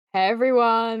Hey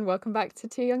everyone, welcome back to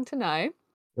Too Young to Know.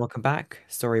 Welcome back.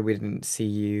 Sorry we didn't see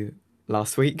you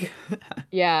last week.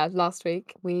 Yeah, last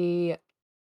week we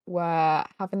were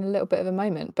having a little bit of a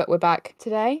moment, but we're back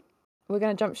today. We're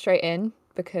going to jump straight in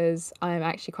because I'm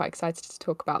actually quite excited to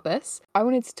talk about this. I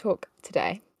wanted to talk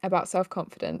today about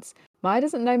self-confidence. Maya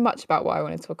doesn't know much about what I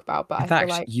want to talk about, but In I feel fact,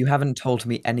 like, you haven't told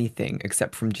me anything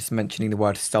except from just mentioning the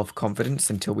word self-confidence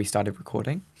until we started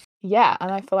recording. yeah,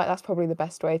 and I feel like that's probably the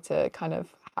best way to kind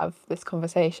of have this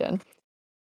conversation.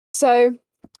 So,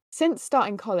 since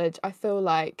starting college, I feel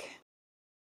like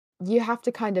you have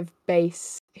to kind of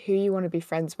base who you want to be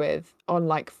friends with on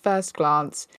like first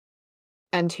glance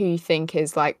and who you think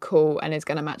is like cool and is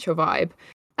going to match your vibe.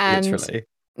 And Literally.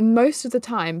 most of the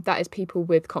time, that is people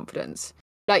with confidence.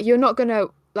 Like, you're not going to,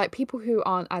 like, people who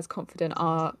aren't as confident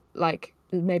are like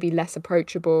maybe less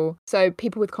approachable. So,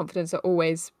 people with confidence are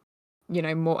always,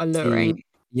 more alluring. See,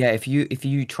 yeah, if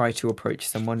you try to approach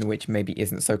someone which maybe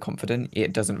isn't so confident,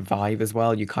 it doesn't vibe as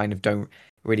well. You kind of don't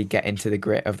really get into the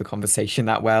grit of the conversation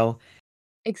that well.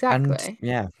 And Exactly.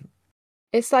 yeah,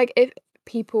 It's like if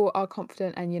people are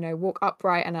confident and, walk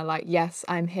upright and are like, yes,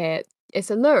 I'm here, it's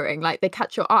alluring. Like they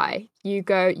catch your eye. You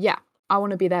go, yeah, I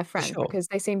want to be their for friend sure. because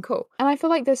they seem cool. And I feel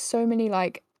like there's so many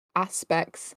like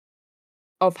aspects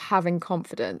of having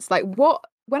confidence. Like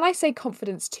when I say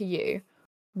confidence to you,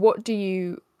 what do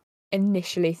you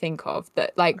initially think of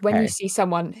that like when you Okay. see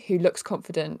someone who looks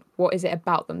confident, what is it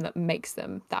about them that makes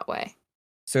them that way?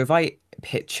 So if I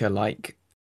picture like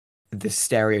the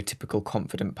stereotypical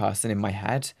confident person in my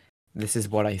head, this is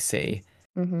what I see.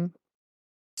 Hmm.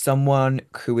 Someone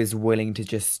who is willing to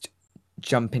just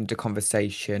jump into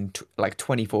conversation like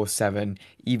 24/7,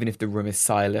 even if the room is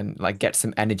silent, like get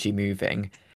some energy moving.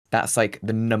 That's like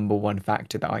the number one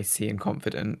factor that I see in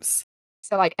confidence.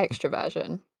 So like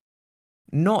extroversion.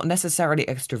 Not necessarily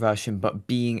extroversion, but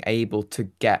being able to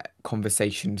get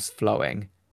conversations flowing.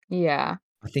 Yeah.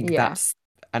 I think Yeah. that's,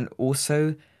 and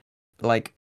also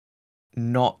like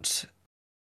not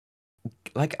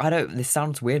like I don't, this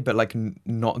sounds weird, but like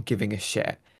not giving a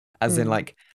shit. As in Mm.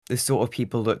 like the sort of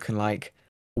people that can like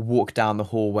walk down the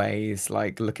hallways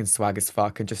like looking swag as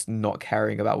fuck and just not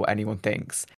caring about what anyone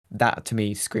thinks. That to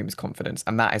me screams confidence,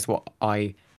 and that is what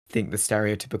I think the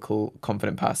stereotypical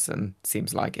confident person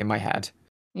seems like in my head.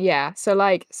 Yeah, so,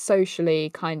 like, socially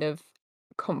kind of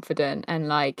confident and,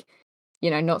 like,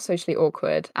 not socially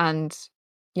awkward and,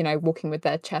 walking with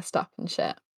their chest up and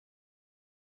shit.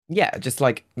 Yeah, just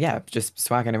like yeah, just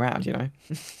swagging around, you know?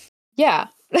 Yeah,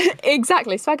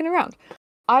 exactly, swagging around.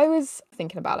 I was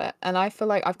thinking about it, and I feel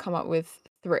like I've come up with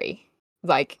 3,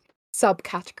 like,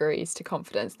 subcategories to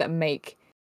confidence that make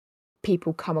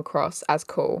people come across as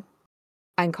cool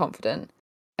and confident.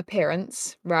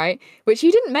 Appearance, right? Which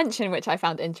you didn't mention, which I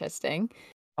found interesting.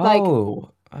 Like,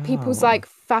 Oh, people's, oh. like,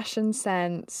 fashion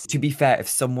sense. To be fair, if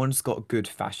someone's got good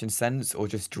fashion sense or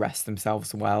just dress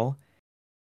themselves well,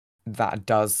 that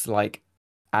does like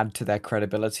add to their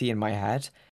credibility in my head.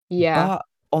 Yeah. But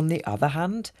on the other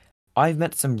hand, I've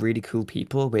met some really cool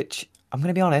people which I'm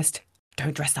gonna be honest,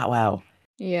 don't dress that well.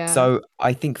 Yeah. So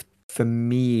I think for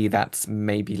me that's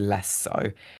maybe less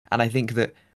so. And I think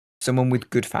that someone with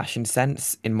good fashion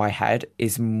sense in my head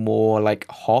is more like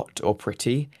hot or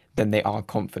pretty than they are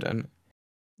confident.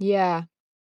 Yeah.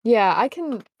 Yeah, I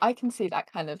can see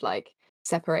that kind of, like,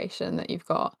 separation that you've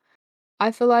got.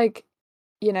 I feel like,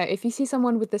 if you see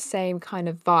someone with the same kind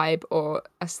of vibe or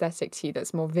aesthetic to you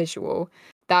that's more visual,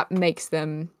 that makes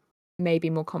them maybe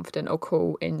more confident or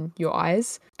cool in your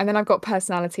eyes. And then I've got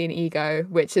personality and ego,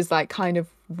 which is, like, kind of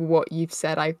what you've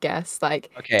said, I guess,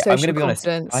 like, Okay, I'm gonna social be honest.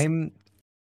 confidence.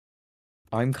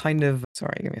 I'm kind of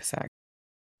sorry, give me a sec.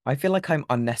 I feel like I'm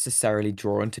unnecessarily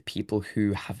drawn to people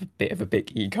who have a bit of a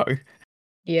big ego.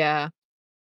 Yeah.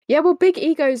 Yeah, well, big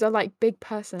egos are, like, big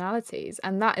personalities,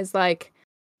 and that is, like,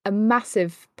 a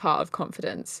massive part of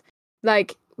confidence.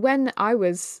 Like, when I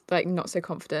was, like, not so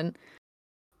confident,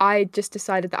 I just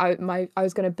decided that I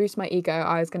was gonna boost my ego.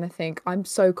 I was gonna think, "I'm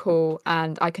so cool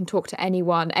and I can talk to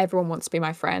anyone. Everyone wants to be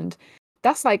my friend."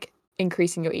 That's, like,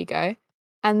 increasing your ego.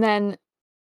 And then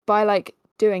by, like,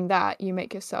 doing that, you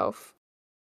make yourself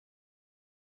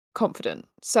confident.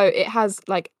 So it has,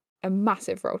 like, a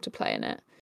massive role to play in it.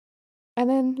 And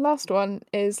then last one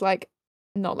is, like,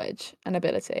 knowledge and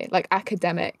ability, like,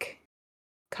 academic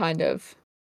kind of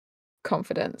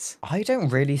confidence. I don't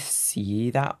really see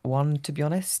that one, to be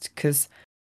honest, because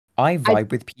I I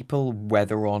vibe with people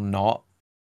whether or not,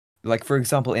 like, for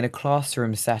example, in a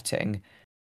classroom setting,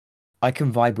 I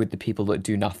can vibe with the people that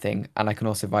do nothing, and I can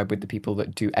also vibe with the people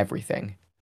that do everything.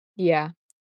 Yeah.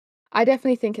 I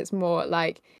definitely think it's more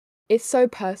like it's so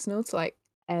personal to, like,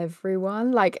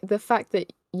 everyone. Like, the fact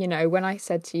that you know, when I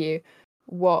said to you,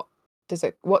 what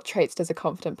what traits does a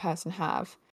confident person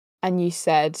have? And you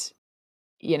said,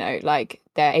 you know, like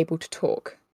they're able to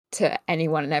talk to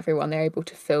anyone and everyone, they're able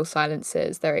to fill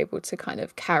silences, they're able to kind of I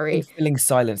think carry. filling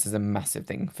silence is a massive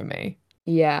thing for me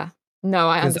Yeah. No,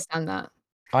 I because understand that.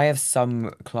 I have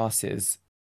some classes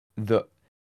that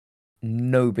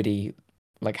nobody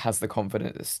like has the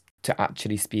confidence to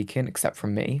actually speak in except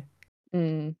from me.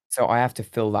 Mm. So I have to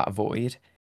fill that void.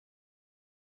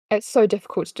 It's so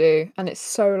difficult to do, and it's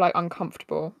so like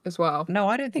uncomfortable as well. No,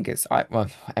 I don't think it's well,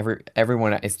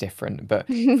 everyone is different, but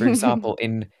for example,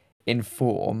 in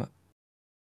form,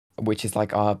 which is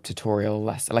like our tutorial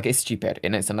lesson, like it's stupid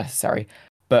and it's unnecessary,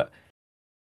 but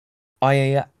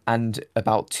I and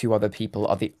about two other people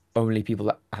are the only people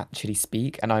that actually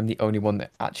speak, and I'm the only one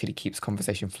that actually keeps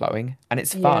conversation flowing. And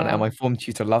it's fun, and Yeah, my form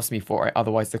tutor loves me for it.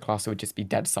 Otherwise, the class would just be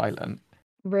dead silent.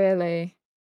 really.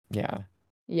 Yeah.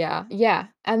 Yeah, yeah.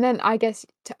 And then I guess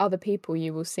to other people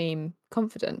you will seem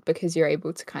confident because you're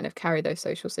able to kind of carry those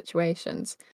social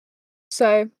situations.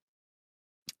 So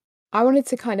I wanted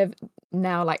to kind of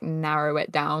now like narrow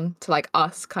it down to like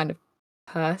us kind of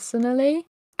personally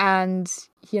and,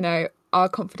 you know, our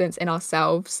confidence in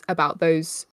ourselves about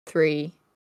those three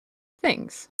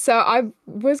things. So I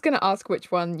was going to ask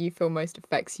which one you feel most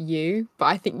affects you, but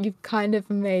I think you've kind of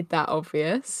made that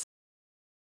obvious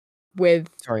with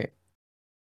Sorry,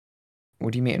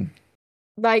 what do you mean?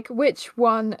 like which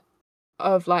one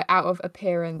of like out of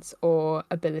appearance or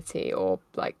ability or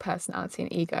like personality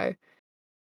and ego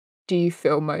do you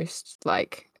feel most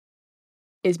like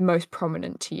is most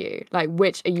prominent to you? Like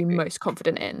which are you most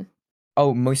confident in?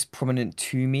 Oh, most prominent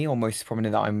to me or most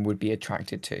prominent that I would be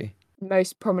attracted to?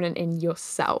 Most prominent in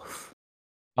yourself?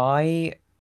 I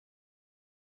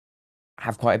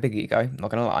have quite a big ego,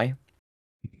 not gonna lie.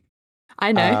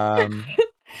 I know. Um,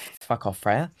 fuck off,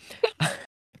 Freya.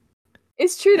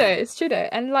 It's true though. It's true though.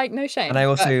 And like no And I shame. But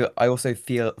also I also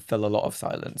feel a lot of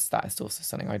silence. That is also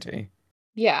something I do.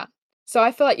 yeah. So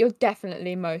I feel like you're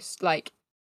definitely most like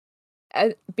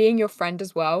being your friend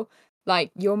as well,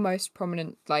 like your most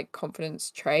prominent like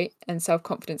confidence trait and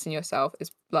self-confidence in yourself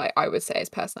is like I would say is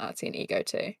personality and ego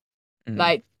too. Mm,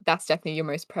 Like that's definitely your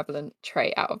most prevalent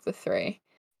trait out of the three.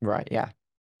 right, yeah.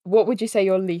 What would you say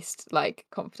you're least like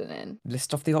confident in?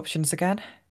 List off the options again.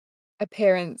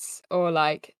 Appearance or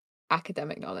like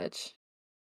academic knowledge?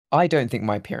 I don't think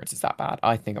my appearance is that bad.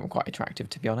 I think I'm quite attractive,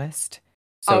 to be honest.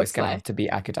 So Oh, it's gonna slay. have to be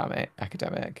academic.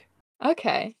 Academic.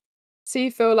 Okay. So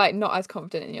you feel like not as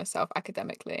confident in yourself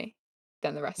academically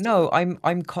than the rest of them. No,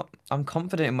 I'm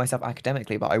confident in myself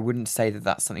academically, but I wouldn't say that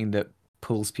that's something that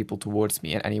pulls people towards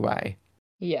me in any way.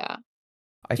 Yeah.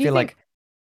 I Do you feel think like,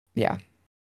 yeah,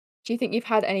 do you think you've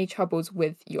had any troubles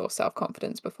with your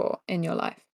self-confidence before in your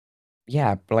life?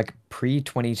 yeah, but like pre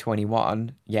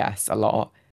 2021, yes, a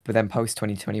lot, but then post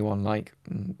 2021, like,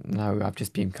 no, I've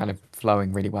just been kind of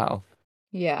flowing really well.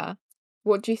 Yeah.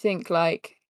 What do you think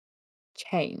like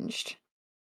changed?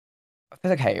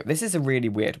 But okay, this is a really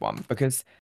weird one because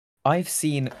I've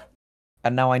seen,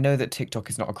 and now I know that TikTok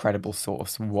is not a credible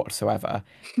source whatsoever,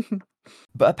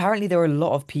 but apparently there are a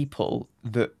lot of people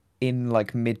that in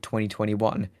like mid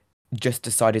 2021 just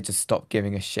decided to stop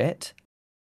giving a shit.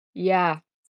 Yeah.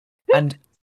 And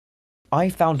I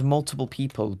found multiple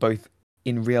people, both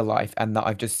in real life and that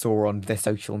I've just saw on their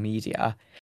social media,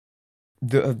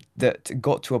 that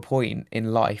got to a point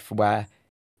in life where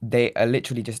they are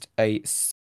literally just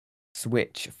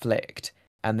switch flicked,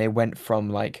 and they went from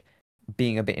like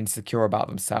being a bit insecure about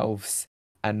themselves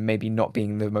and maybe not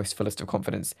being the most fullest of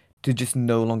confidence to just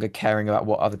no longer caring about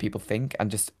what other people think and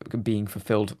just being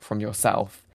fulfilled from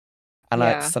yourself. And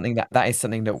that's Yeah. something that is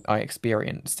something that I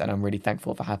experienced, and I'm really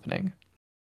thankful for happening.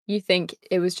 You think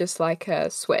it was just like a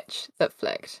switch that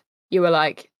flicked. You were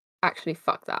like, actually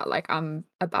fuck that. Like I'm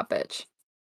a bad bitch.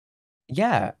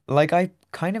 Yeah, like I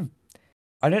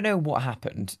don't know what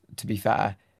happened, to be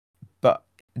fair, but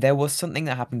there was something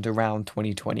that happened around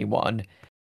 2021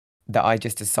 that I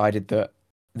just decided that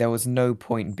there was no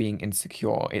point being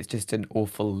insecure. It's just an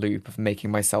awful loop of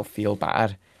making myself feel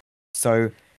bad.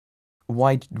 So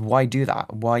why do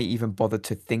that? Why even bother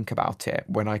to think about it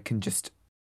when I can just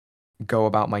go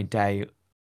about my day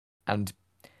and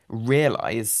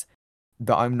realize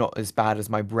that I'm not as bad as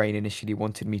my brain initially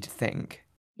wanted me to think?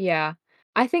 Yeah.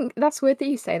 I think that's weird that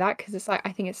you say that because it's like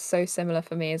I think it's so similar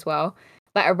for me as well.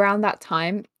 Like around that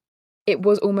time, it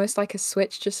was almost like a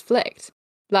switch just flicked.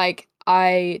 Like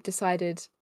I decided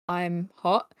I'm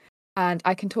hot and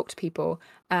I can talk to people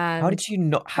and How I'm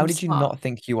did you smart. not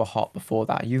think you were hot before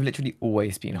that? You've literally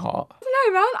always been hot. I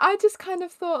don't know, man. I just kind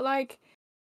of thought like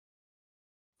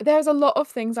there's a lot of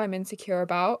things I'm insecure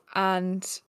about, and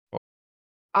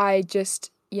I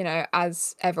just,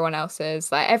 as everyone else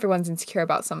is, like everyone's insecure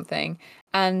about something,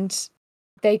 and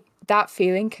that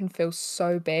feeling can feel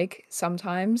so big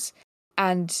sometimes,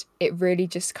 and it really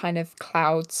just kind of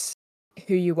clouds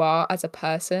who you are as a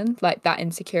person, like that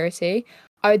insecurity.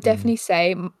 I would Mm. definitely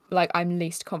say like I'm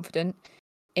least confident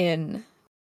in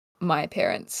my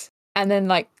appearance. And then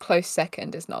like close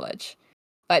second is knowledge.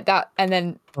 Like that, and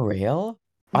then For real?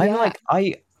 I'm yeah, like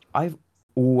I've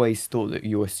always thought that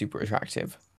you were super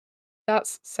attractive.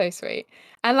 that's so sweet.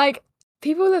 And like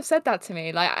people have said that to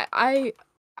me. Like I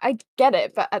get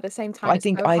it, but at the same But time it's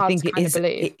so I hard think to kind of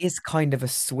believe. it is kind of a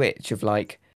switch of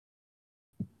like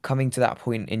coming to that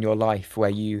point in your life where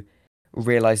you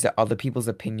realize that other people's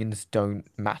opinions don't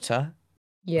matter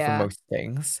for Yeah. most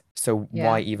things. So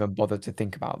why Yeah. even bother to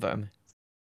think about them?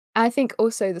 I think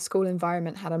also the school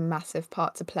environment had a massive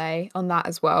part to play on that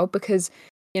as well because,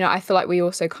 I feel like we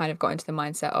also kind of got into the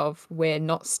mindset of we're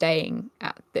not staying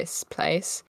at this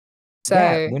place.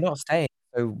 Yeah, So, we're not staying.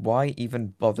 So why even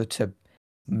bother to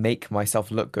make myself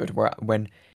look good when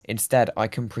instead I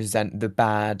can present the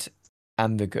bad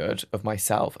and the good of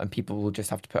myself and people will just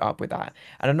have to put up with that.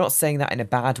 And I'm not saying that in a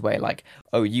bad way, like,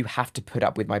 oh, you have to put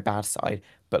up with my bad side,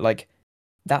 but like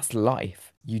that's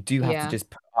life. You do have to yeah. just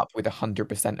put up with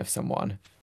 100% of someone.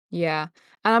 Yeah.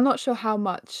 And I'm not sure how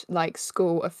much like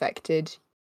school affected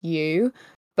you,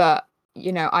 but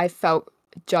I felt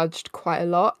judged quite a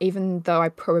lot, even though I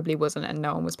probably wasn't and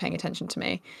no one was paying attention to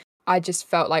me. I just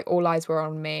felt like all eyes were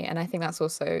on me. And I think that's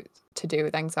also to do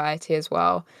with anxiety as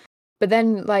well. But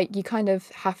then like you kind of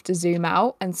have to zoom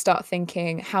out and start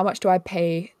thinking, how much do I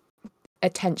pay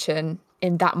attention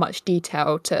in that much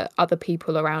detail to other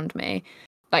people around me?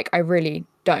 Like I really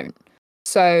don't.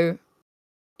 So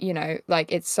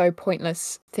like it's so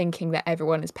pointless thinking that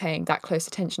everyone is paying that close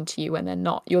attention to you when they're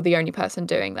not. You're the only person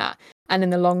doing that. And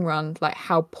in the long run, like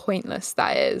how pointless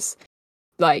that is,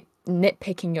 like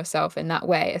nitpicking yourself in that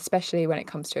way, especially when it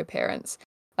comes to appearance.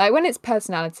 Like when it's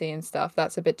personality and stuff,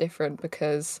 that's a bit different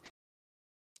because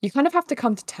you kind of have to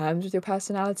come to terms with your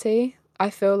personality,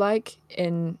 I feel like,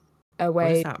 in a What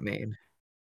does way. that mean?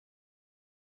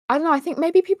 I don't know. I think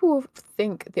maybe people will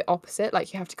think the opposite,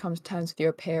 like you have to come to terms with your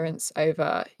appearance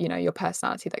over, your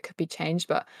personality that could be changed.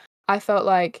 But I felt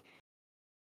like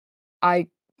I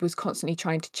was constantly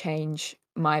trying to change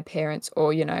my appearance,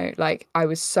 or, like I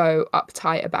was so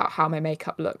uptight about how my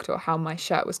makeup looked, or how my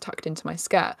shirt was tucked into my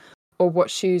skirt, or what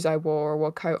shoes I wore, or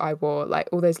what coat I wore. Like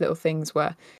all those little things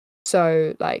were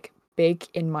so like big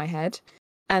in my head.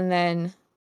 And then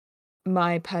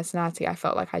my personality, I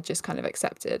felt like I just kind of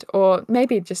accepted, or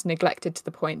maybe just neglected to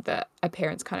the point that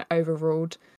appearance kind of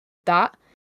overruled that.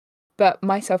 But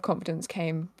my self confidence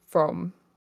came from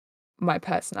my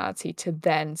personality to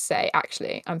then say,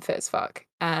 actually, I'm fit as fuck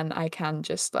and I can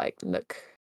just like look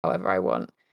however I want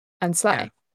and Yeah,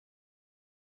 slay.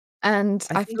 And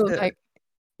I I think feel that like,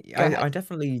 go ahead. I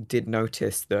definitely did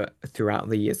notice that throughout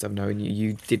the years I've known you,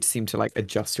 you did seem to like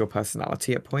adjust your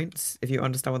personality at points, if you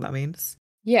understand what that means.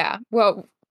 Yeah. Well,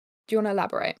 do you want to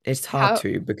elaborate? It's hard How,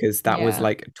 to because that was yeah,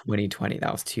 like 2020,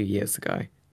 that was 2 years ago.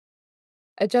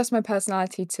 adjust my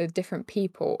personality to different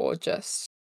people or just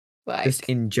Just like,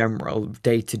 in general,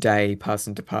 day to day,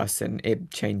 person to person,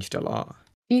 it changed a lot.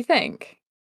 do you think?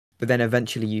 But then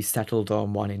eventually you settled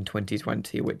on one in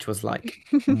 2020, which was like,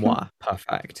 moi,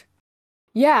 perfect.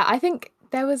 Yeah, I think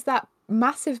there was that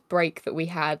massive break that we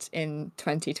had in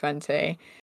 2020.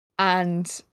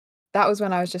 And that was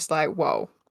when I was just like, whoa,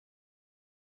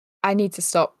 I need to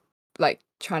stop like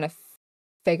trying to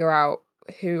figure out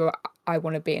who I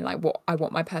want to be and like what I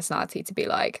want my personality to be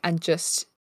like and just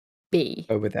be.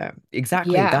 Over there.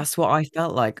 Exactly. Yeah, That's what I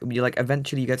felt like. You like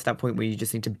eventually you get to that point where you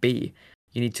just need to be.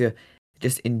 You need to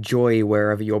just enjoy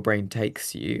wherever your brain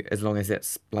takes you as long as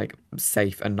it's like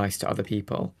safe and nice to other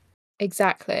people.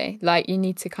 exactly. Like you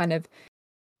need to kind of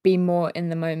be more in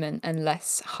the moment and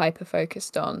less hyper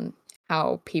focused on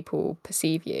how people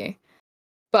perceive you.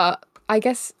 But I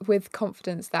guess with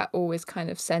confidence, that always kind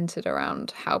of centered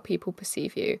around how people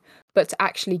perceive you. But to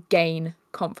actually gain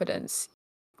confidence,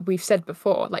 we've said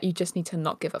before, like you just need to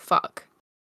not give a fuck.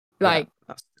 Yeah, Like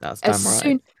that's as damn right.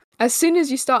 soon as soon as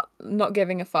you start not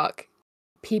giving a fuck,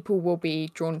 people will be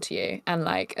drawn to you and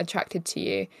like attracted to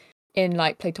you in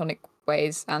like platonic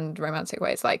ways and romantic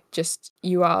ways. Like just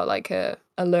you are like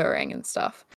alluring and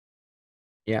stuff.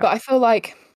 Yeah. But I feel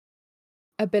like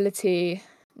ability,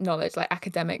 knowledge, like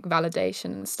academic validation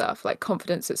and stuff, like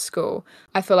confidence at school,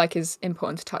 I feel like is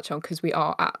important to touch on because we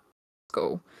are at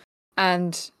school.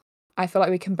 And I feel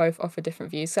like we can both offer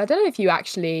different views. So I don't know if you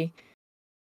actually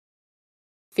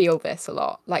feel this a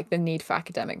lot, like the need for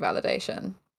academic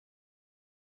validation?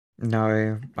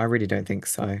 No, I really don't think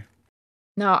so.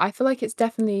 No, I feel like it's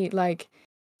definitely like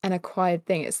an acquired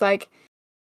thing. It's like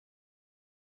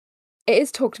it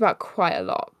is talked about quite a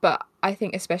lot, but I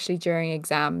think especially during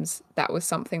exams, that was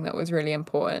something that was really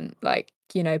important. Like,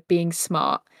 being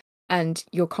smart and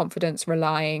your confidence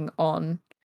relying on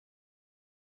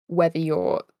whether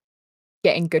you're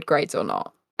getting good grades or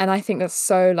not. And I think that's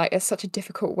so like it's such a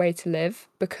difficult way to live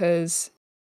because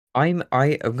I'm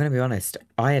gonna be honest,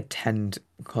 I attend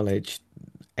college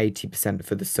 80%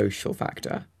 for the social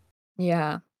factor.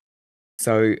 yeah,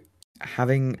 So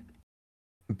having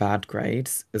bad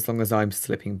grades, as long as I'm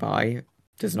slipping by,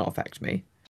 does not affect me.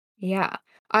 yeah.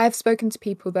 I have spoken to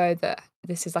people though that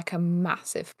this is like a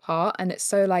massive part and it's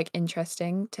so like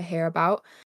interesting to hear about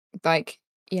like,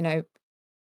 you know,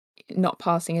 not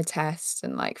passing a test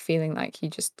and like feeling like you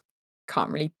just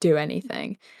can't really do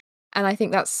anything. And I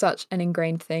think that's such an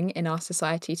ingrained thing in our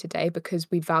society today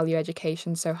because we value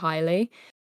education so highly.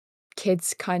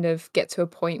 Kids kind of get to a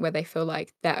point where they feel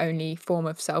like their only form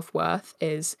of self-worth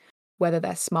is whether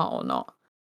they're smart or not,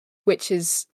 which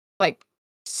is like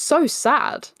so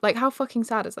sad. Like how fucking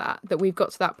sad is that that we've got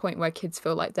to that point where kids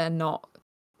feel like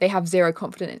they have zero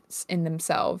confidence in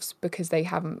themselves because they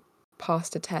haven't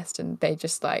passed a test and they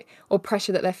just like or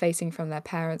pressure that they're facing from their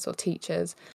parents or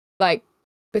teachers. Like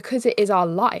because it is our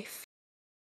life.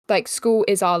 Like school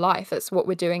is our life. That's what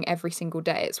we're doing every single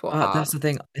day. It's what our That's the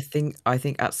thing. I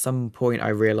think at some point I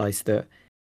realized that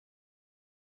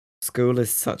school is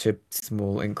such a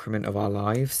small increment of our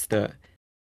lives that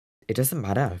it doesn't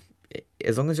matter.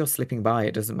 As long as you're slipping by,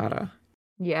 it doesn't matter.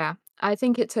 yeah. I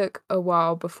think it took a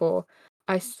while before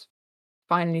I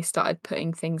finally started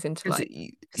putting things into Because like do you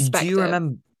perspective.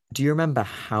 remember? Do you remember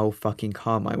how fucking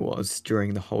calm I was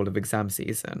during the whole of exam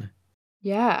season?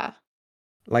 Yeah.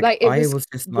 Like Like it was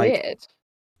weird.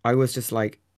 I was just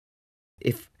like,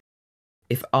 if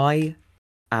I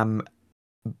am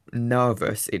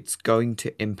nervous, it's going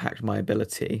to impact my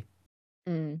ability.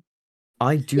 Mm.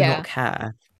 I do not Yeah.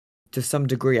 care. To some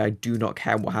degree, I do not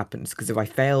care what happens because if I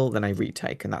fail, then I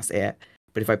retake and that's it.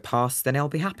 But if I pass, then I'll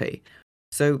be happy.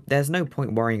 So there's no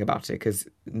point worrying about it because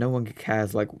no one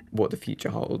cares like what the future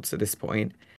holds at this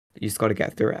point. You just got to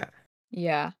get through it.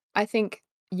 Yeah. I think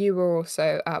you were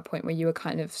also at a point where you were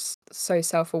kind of so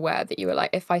self-aware that you were like,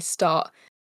 if I start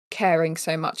caring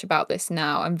so much about this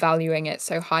now and valuing it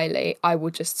so highly, I will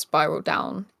just spiral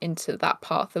down into that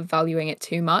path of valuing it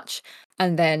too much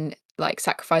and then like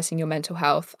sacrificing your mental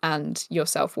health and your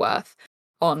self-worth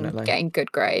on Definitely. getting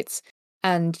good grades.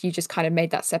 And you just kind of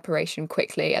made that separation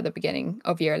quickly at the beginning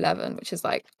of year 11, which is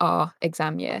like our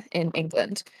exam year in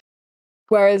England.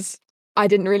 Whereas I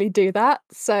didn't really do that.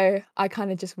 So I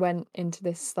kind of just went into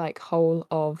this like hole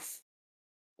of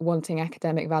wanting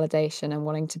academic validation and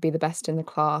wanting to be the best in the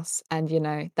class and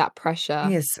that pressure.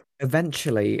 Yes,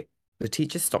 eventually the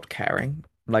teachers stopped caring.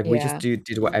 Like we just Yeah.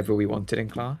 did whatever we wanted in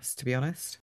class, to be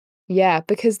honest. Yeah,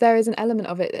 because there is an element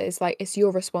of it that is like it's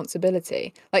your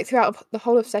responsibility. Like throughout the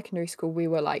whole of secondary school we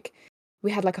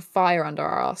had like a fire under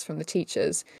our ass from the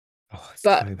teachers. Oh, it's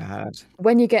But so bad.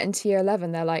 when you get into year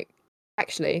 11 they're like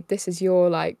actually this is your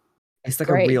like It's like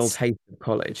a real grades. taste of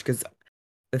college because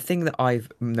the thing that I've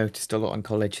noticed a lot in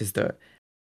college is that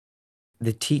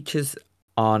the teachers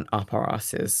aren't up our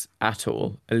asses at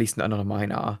all. At least none of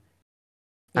mine are.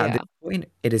 At this Yeah. point,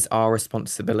 it is our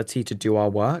responsibility to do our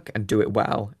work and do it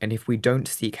well. And if we don't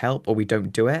seek help or we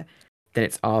don't do it, then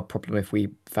it's our problem if we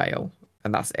fail.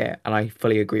 And that's it. And I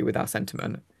fully agree with that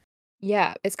sentiment.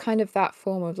 Yeah, it's kind of that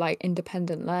form of like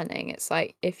independent learning. It's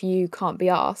like if you can't be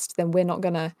asked, then we're not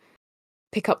gonna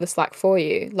pick up the slack for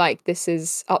you. Like this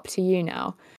is up to you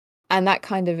now. And that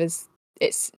kind of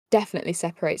it's definitely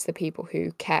separates the people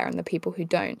who care and the people who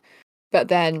don't. But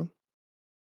then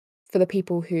for the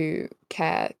people who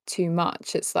care too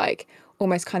much, it's like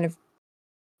almost kind of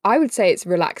I would say it's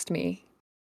relaxed me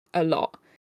a lot.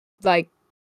 Like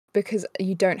because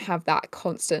you don't have that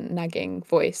constant nagging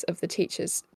voice of the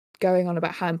teachers going on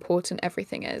about how important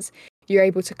everything is. You're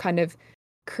able to kind of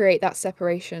create that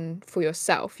separation for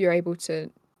yourself. You're able to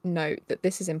note that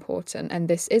this is important and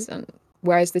this isn't.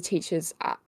 Whereas the teachers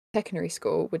at secondary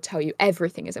school would tell you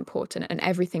everything is important and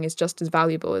everything is just as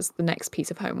valuable as the next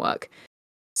piece of homework.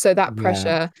 So that Yeah.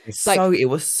 pressure, like, It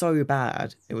was so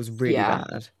bad. It was really yeah,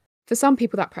 bad. for some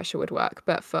people that pressure would work,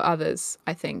 but for others,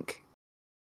 I think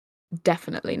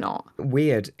definitely not.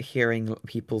 Weird hearing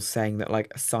people saying that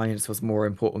like science was more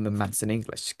important than maths and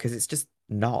English because it's just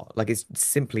not. Like it's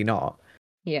simply not.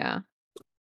 Yeah.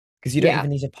 Because you don't Yeah. even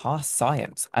need to pass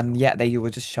science. And yet they were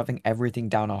just shoving everything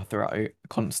down our throat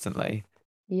constantly.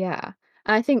 Yeah.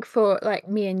 And I think for like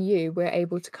me and you, we're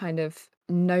able to kind of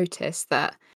notice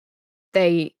that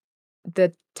they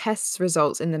the test's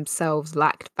results in themselves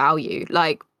lacked value.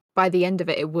 Like by the end of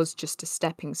it, it was just a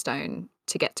stepping stone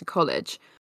to get to college.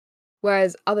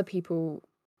 Whereas other people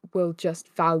will just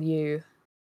value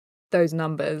those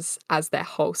numbers as their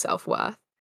whole self-worth,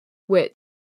 which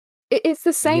it's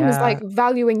the same as like Yeah.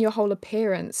 valuing your whole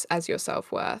appearance as your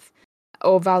self-worth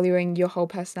or valuing your whole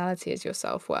personality as your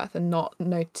self-worth and not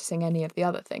noticing any of the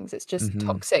other things. It's just Hmm.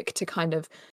 toxic to kind of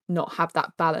not have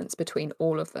that balance between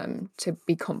all of them to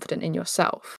be confident in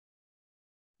yourself.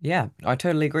 Yeah, I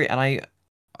totally agree. And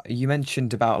you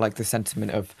mentioned about like the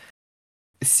sentiment of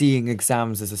seeing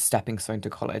exams as a stepping stone to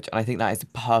college. And I think that is a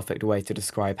perfect way to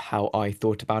describe how I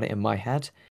thought about it in my head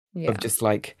of Yeah. just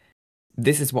like,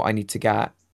 this is what I need to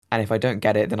get. And if I don't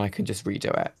get it, then I can just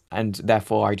redo it. And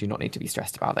therefore, I do not need to be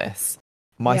stressed about this.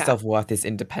 My Yeah. self-worth is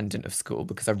independent of school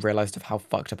because I've realized of how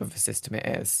fucked up of a system it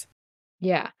is.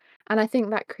 Yeah. And I think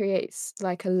that creates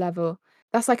like a level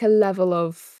that's like a level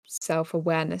of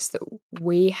self-awareness that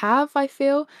we have, I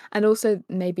feel. And also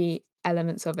maybe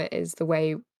elements of it is the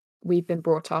way we've been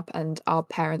brought up and our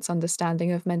parents'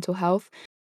 understanding of mental health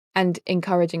and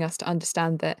encouraging us to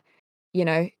understand that, you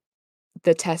know,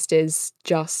 the test is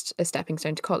just a stepping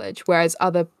stone to college. Whereas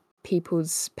other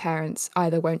people's parents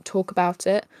either won't talk about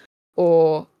it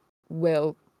or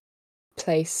will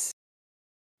place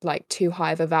like too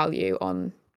high of a value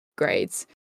on grades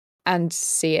and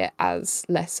see it as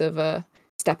less of a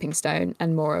stepping stone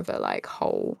and more of a like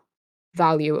whole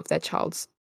value of their child's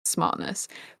smartness.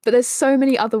 But there's so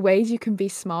many other ways you can be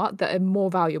smart that are more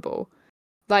valuable.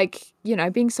 Like,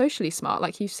 being socially smart,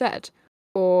 like you said,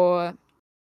 or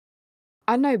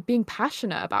I don't know, being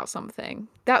passionate about something.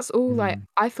 That's all like Mhm.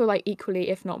 I feel like equally,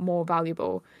 if not more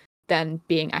valuable than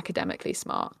being academically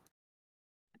smart.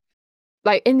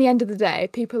 Like in the end of the day,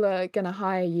 people are gonna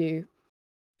hire you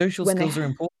Social when they skills are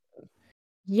important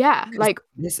yeah, because like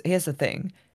here's the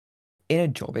thing. In a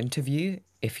job interview,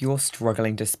 if you're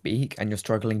struggling to speak and you're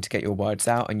struggling to get your words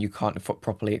out and you can't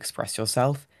properly express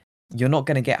yourself, you're not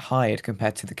going to get hired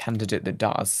compared to the candidate that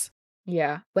does.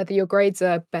 yeah, whether your grades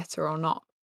are better or not.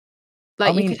 I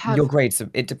Like you mean, could your have grades,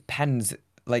 it depends.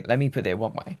 Like, let me put it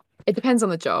one way. it depends on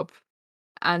the job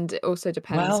and it also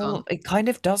depends Well, on it kind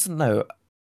of doesn't though.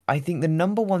 I think the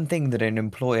number one thing that an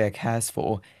employer cares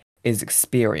for is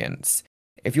experience.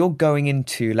 If you're going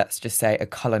into, let's just say, a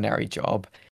culinary job,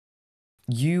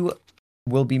 you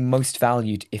will be most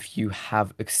valued if you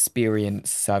have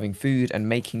experience serving food and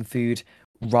making food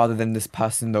rather than this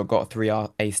person that got three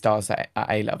A stars at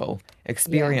A level. yeah.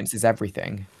 Experience is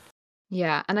everything.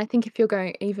 Yeah, and I think if you're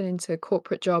going even into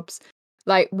corporate jobs,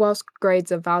 like whilst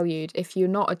grades are valued, if you're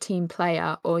not a team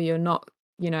player or you're not,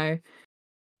 you know,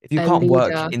 If you a can't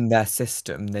work leader, in their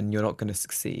system, then you're not going to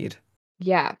succeed.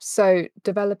 yeah. So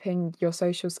developing your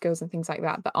social skills and things like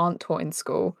that that aren't taught in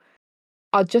school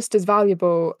are just as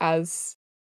valuable as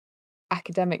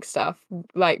academic stuff.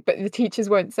 Like, but the teachers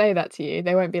won't say that to you.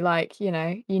 They won't be like, you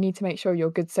need to make sure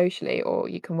you're good socially or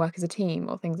you can work as a team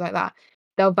or things like that.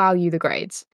 They'll value the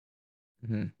grades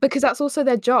Mhm. because that's also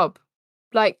their job.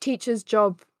 Like, teachers'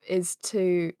 job is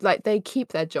to, like, they keep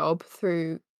their job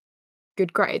through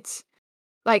good grades.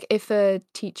 Like, if a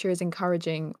teacher is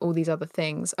encouraging all these other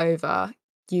things over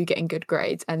you getting good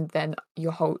grades and then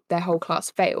their whole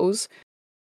class fails,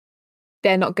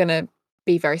 they're not gonna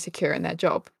be very secure in their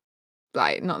job.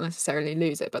 Like, not necessarily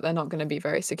lose it, but they're not gonna be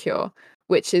very secure,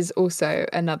 which is also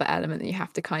another element that you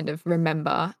have to kind of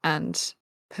remember and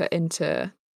put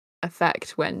into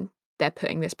effect when they're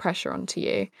putting this pressure onto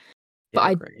you. But Yeah,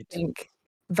 I great. think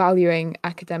valuing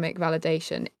academic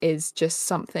validation is just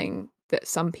something that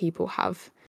some people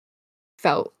have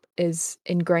felt is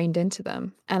ingrained into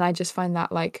them, and I just find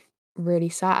that, like, really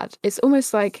sad. It's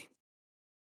almost like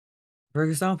For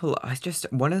example, I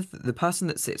just one of the person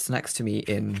that sits next to me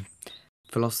in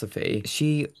philosophy,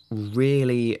 she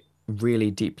really,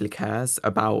 really deeply cares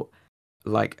about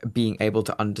like being able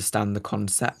to understand the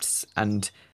concepts, and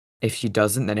if she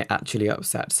doesn't, then it actually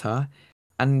upsets her.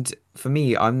 And for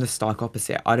me, I'm the stark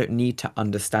opposite. I don't need to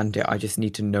understand it. I just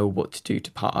need to know what to do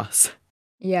to pass.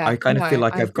 I yeah, kind of feel no,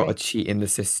 like I I've got to agree. cheat in the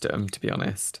system, to be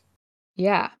honest.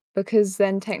 Yeah, because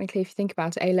then technically if you think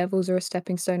about it, A levels are a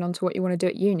stepping stone onto what you wanna do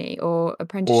at uni or Or a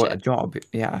apprenticeship. job,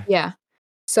 yeah. Yeah.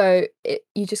 So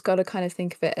you just got to kind of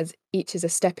think of it as each is a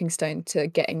stepping stone to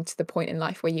getting to the point in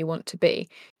life where you want to be.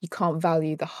 You can't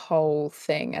value the whole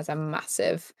thing as a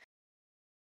massive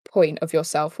point of your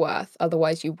self worth.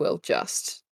 Otherwise, you will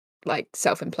just like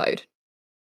self implode.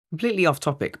 Completely off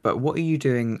topic, but what are you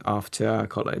doing after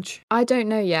college? I don't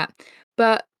know yet,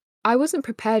 but I wasn't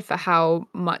prepared for how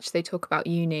much they talk about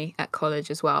uni at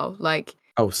college as well. Like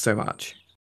Oh, so much.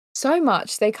 so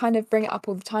much. They kind of bring it up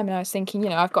all the time and I was thinking,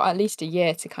 I've got at least a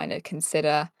year to kind of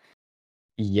consider.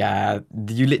 Yeah,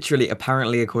 you literally,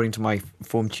 apparently, according to my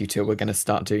form tutor, we're going to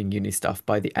start doing uni stuff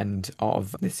by the end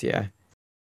of this year.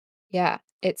 Yeah,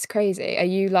 it's crazy. Are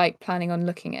you like planning on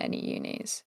looking at any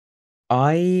unis?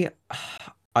 I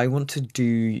I want to do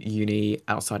uni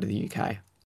outside of the UK.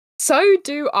 So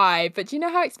do I, but do you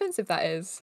know how expensive that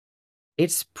is?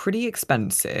 It's pretty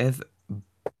expensive.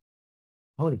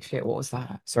 Holy shit, what was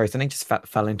that? Sorry, something just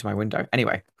fell into my window.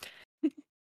 Anyway,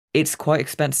 it's quite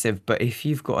expensive, but if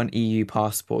you've got an EU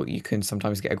passport, you can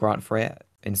sometimes get a grant for it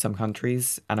in some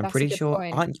countries, and I'm That's a pretty good sure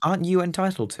point. aren't you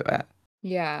entitled to it?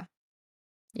 Yeah.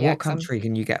 Yeah, What because I'm country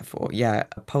can you get for? Yeah,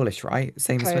 Polish, right?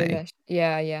 Same as me. Polish.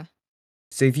 Yeah, yeah.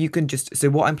 So if you can just, so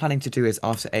what I'm planning to do is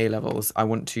after A levels, I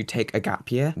want to take a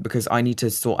gap year because I need to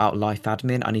sort out life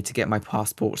admin. I need to get my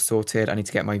passport sorted. I need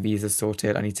to get my visa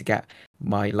sorted. I need to get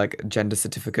my like gender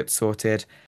certificate sorted.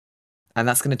 And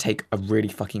that's going to take a really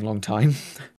fucking long time.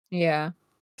 Yeah.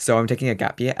 So I'm taking a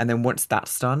gap year. And then once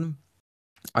that's done,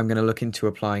 I'm going to look into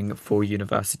applying for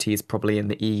universities probably in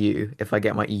the EU if I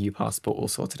get my EU passport all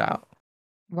sorted out.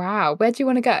 Wow. Where do you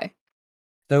want to go?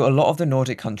 So a lot of the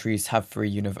Nordic countries have free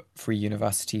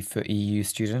university for EU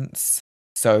students.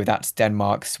 So that's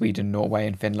Denmark, Sweden, Norway,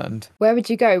 and Finland. Where would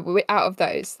you go out of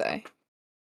those though?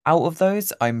 Out of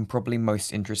those, I'm probably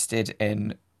most interested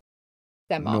in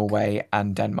Denmark. Norway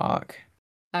and Denmark.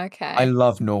 I Okay.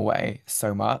 love Norway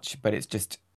so much, but it's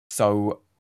just so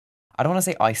I don't want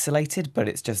to say isolated, but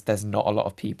it's just there's not a lot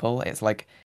of people. It's like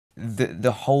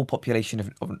the whole population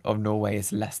of Norway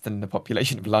is less than the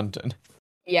population of London.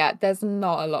 Yeah, there's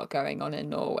not a lot going on in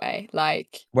Norway.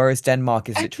 Like, Whereas Denmark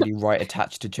is literally right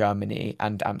attached to Germany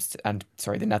and and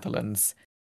sorry, the Netherlands.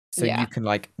 So you yeah, can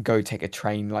like go take a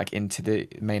train like into the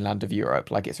mainland of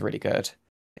Europe. Like it's really good.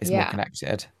 It's more yeah,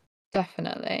 connected.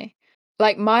 definitely.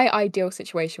 Like my ideal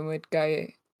situation would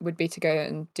be to go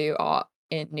and do art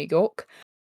in New York.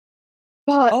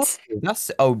 Oh, But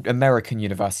that's American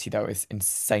university though is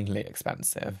insanely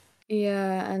expensive.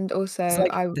 yeah, and It's also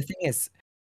like the thing is,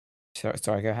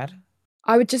 sorry, go ahead.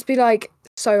 I would just be like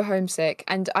so homesick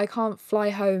and I can't fly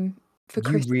home for You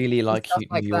Christmas really and like stuff New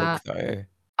like York that. though.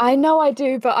 I know I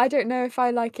do, but I don't know if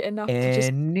I like it enough to just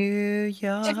In New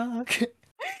York.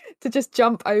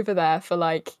 jump over there for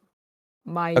like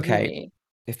my Okay, uni.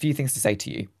 a few things to say to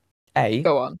you. A,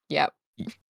 Go on. Yep.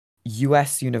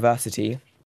 US university,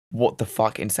 what the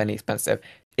fuck, insanely expensive.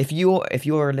 If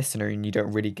you're a listener and you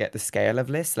don't really get the scale of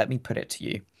this, let me put it to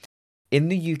you. In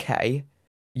the UK,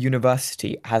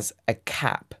 university has a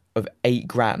cap of 8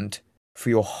 grand for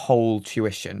your whole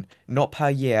tuition, not per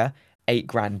year, 8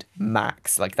 grand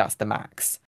max. Like that's the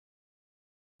max.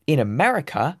 In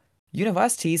America,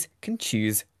 universities can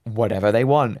choose whatever they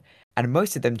want, and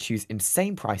most of them choose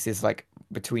insane prices like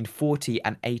between 40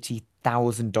 and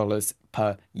 $80,000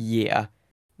 per year,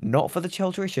 not for the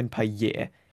child tuition per year,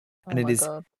 Oh and it my is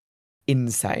God.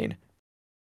 insane.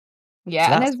 So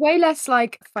Yeah, and that's there's way less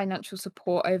like financial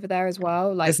support over there as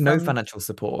well, like there's no from financial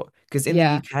support because in the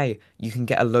yeah, UK you can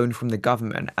get a loan from the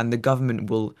government, and the government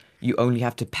will you only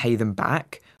have to pay them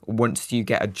back once you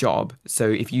get a job. So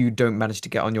if you don't manage to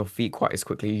get on your feet quite as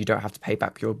quickly, you don't have to pay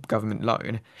back your government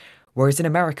loan. Whereas in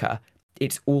America,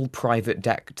 it's all private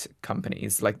debt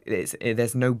companies. Like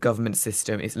there's no government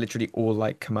system. It's literally all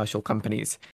like commercial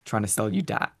companies trying to sell you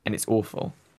debt, and it's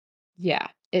awful. yeah,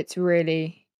 it's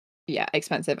really yeah,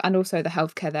 expensive. And also the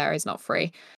healthcare there is not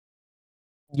free.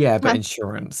 Yeah, but And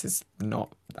insurance is not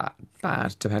that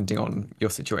bad depending on your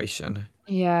situation.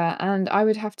 yeah, and I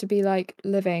would have to be like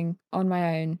living on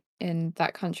my own in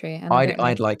that country, and I I'd don't know.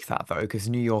 I'd like that though, because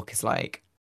New York is like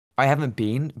I haven't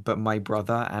been, but my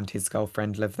brother and his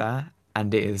girlfriend live there,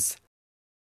 and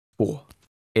oh,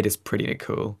 it is pretty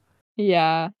cool.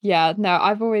 Yeah, yeah. No,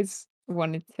 I've always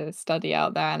wanted to study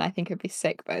out there and I think it'd be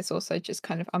sick, but it's also just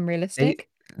kind of They unrealistic.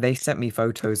 they sent me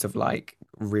photos of like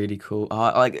really cool.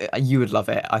 Like you would love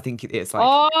it. I think it's like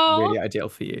Oh, really ideal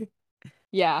for you.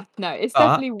 yeah. No, it's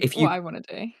But definitely if what you I want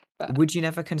to do. But would you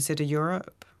never consider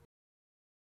Europe?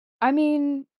 I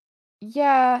mean,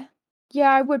 yeah,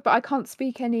 yeah, I would, but I can't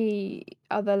speak any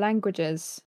other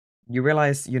languages. You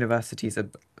realize universities are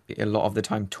a lot of the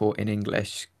time taught in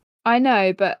English. I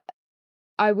know, but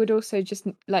I would also just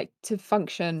like to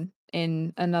function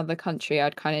in another country.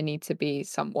 I'd kind of need to be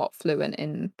somewhat fluent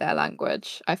in their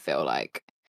language, I feel like.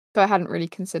 So I hadn't really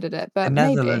considered it, but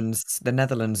maybe. The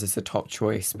Netherlands is the top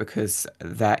choice because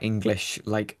their English,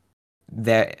 like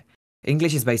their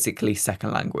English is basically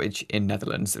second language in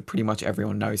Netherlands. Pretty much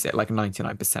everyone knows it, like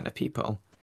 99% of people.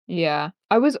 Yeah.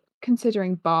 I was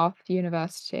considering Bath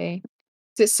University.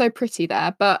 'Cause it's so pretty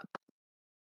there, but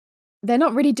they're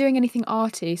not really doing anything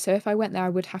arty. So if I went there, I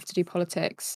would have to do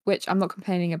politics, which I'm not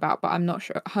complaining about, but I'm not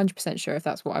sure, 100% sure if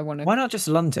that's what I want to. Why not just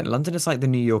London? London is like the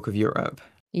New York of Europe.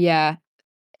 Yeah,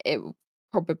 it would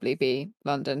probably be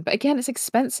London, but again, it's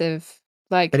expensive.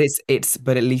 But Like,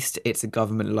 but at least it's a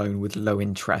government loan with low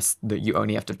interest that you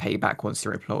only have to pay back once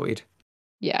you're employed.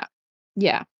 yeah,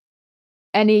 yeah.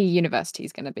 Any university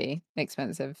is going to be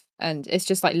expensive, and it's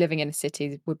just like living in a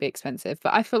city would be expensive.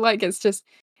 But I feel like it's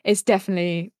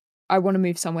definitely. I want to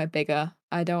move somewhere bigger.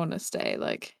 I don't want to stay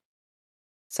like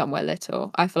somewhere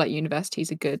little. I feel like university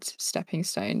is a good stepping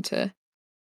stone to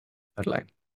Totally.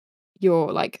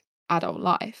 your like adult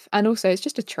life. And also it's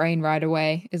just a train ride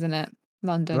away, isn't it?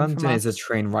 London from London is a us.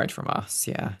 train ride from us,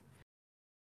 yeah.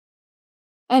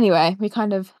 Anyway, we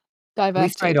kind of We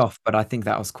strayed diverted. off, but I think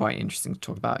that was quite interesting to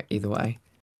talk about either way.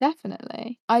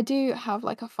 Definitely. I do have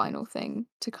like a final thing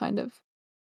to kind of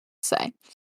say.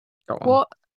 Go on.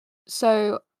 What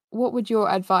so what would your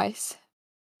advice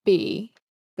be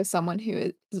for someone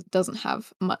who doesn't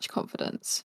have much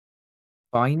confidence?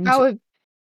 Find How have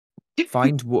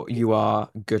find what you are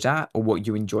good at or what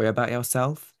you enjoy about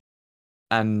yourself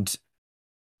and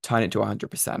turn it to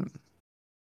 100%.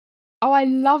 Oh, I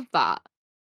love that.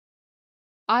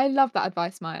 I love that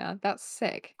advice, Maya. That's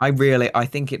sick. I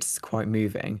think it's quite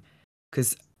moving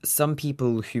because some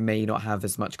people who may not have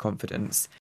as much confidence,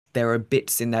 there are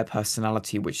bits in their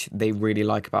personality which they really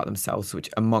like about themselves, which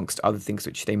amongst other things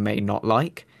which they may not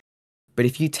like. But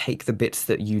if you take the bits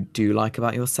that you do like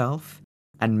about yourself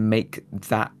and make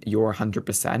that your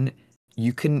 100%,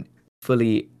 you can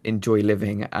fully enjoy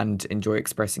living and enjoy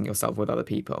expressing yourself with other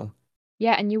people.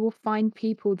 Yeah, and you will find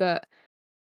people that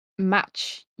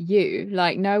match you.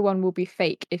 Like no one will be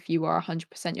fake if you are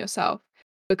 100% yourself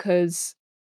because,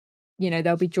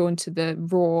 they'll be drawn to the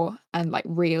raw and like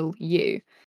real you.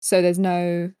 So there's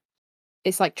no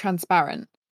it's like transparent.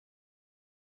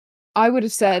 I would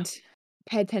have Yeah. said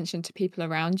pay attention to people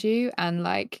around you and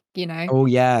like, Oh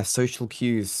yeah, social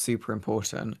cues super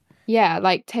important. yeah,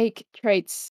 like take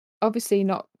traits, obviously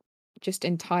not just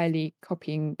entirely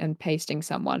copying and pasting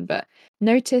someone, but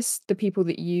notice the people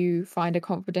that you find are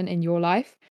confident in your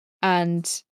life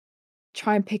and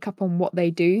try and pick up on what they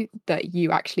do that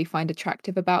you actually find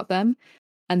attractive about them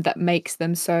and that makes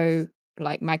them so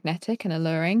like magnetic and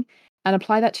alluring and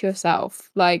apply that to yourself.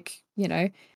 Like,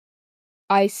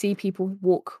 I see people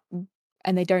walk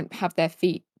and they don't have their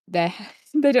feet their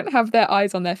they don't have their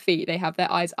eyes on their feet. They have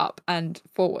their eyes up and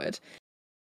forward.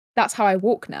 That's how I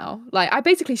walk now. Like I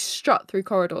basically strut through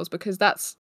corridors because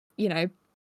that's, you know,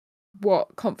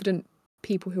 what confident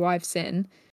people who I've seen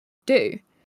do.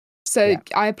 So Yeah.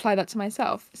 I apply that to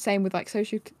myself. Same with like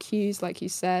social cues, like you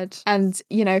said. And,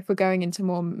 if we're going into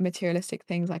more materialistic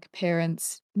things like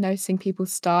appearance, noticing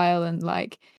people's style and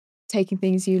like taking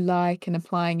things you like and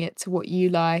applying it to what you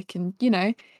like and,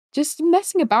 just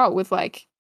messing about with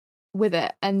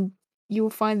it. And you will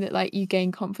find that like you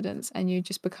gain confidence and you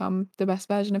just become the best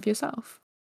version of yourself.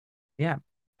 Yeah.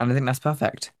 And I think that's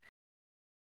perfect.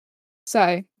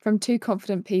 So from two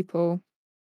confident people,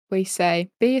 we say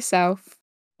be yourself,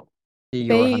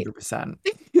 You're be 100%.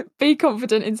 be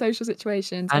confident in social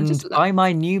situations and And just buy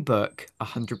my new book,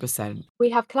 100%. we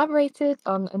have collaborated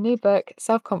on a new book,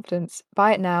 Self Confidence.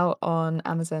 Buy it now on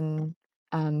Amazon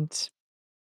and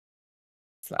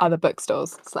Slay. other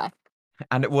bookstores. Slay.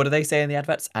 And what do they say in the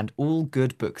adverts? And all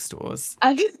good bookstores.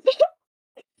 And,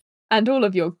 and all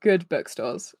of your good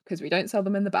bookstores, because we don't sell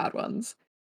them in the bad ones.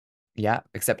 Yeah,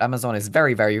 except Amazon is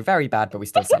very, very, very bad, but we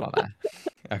still sell on there.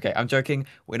 Okay, I'm joking.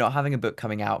 We're not having a book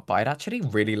coming out, but I'd actually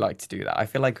really like to do that. I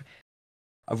feel like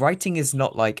writing is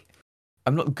not like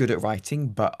I'm not good at writing,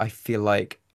 but I feel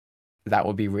like that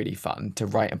would be really fun to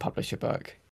write and publish a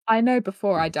book. I know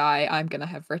before I die, I'm going to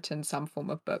have written some form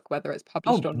of book, whether it's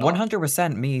published Oh, or not.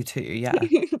 100% me too. Yeah.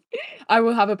 I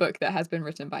will have a book that has been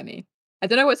written by me. I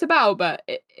don't know what it's about, but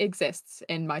it exists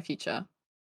in my future.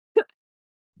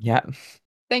 Yeah.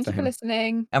 Thank you for Same.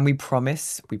 listening. And we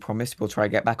promise we'll try to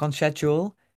get back on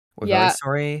schedule. We're very Yeah,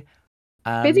 sorry.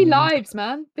 busy And lives,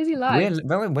 man. Busy we're lives.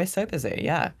 we're so busy,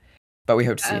 yeah. But we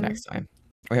hope to see you Um, next time.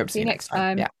 We hope to see see you you next next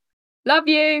time. time. Yeah. Love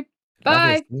you. Love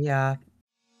you. Bye. See ya.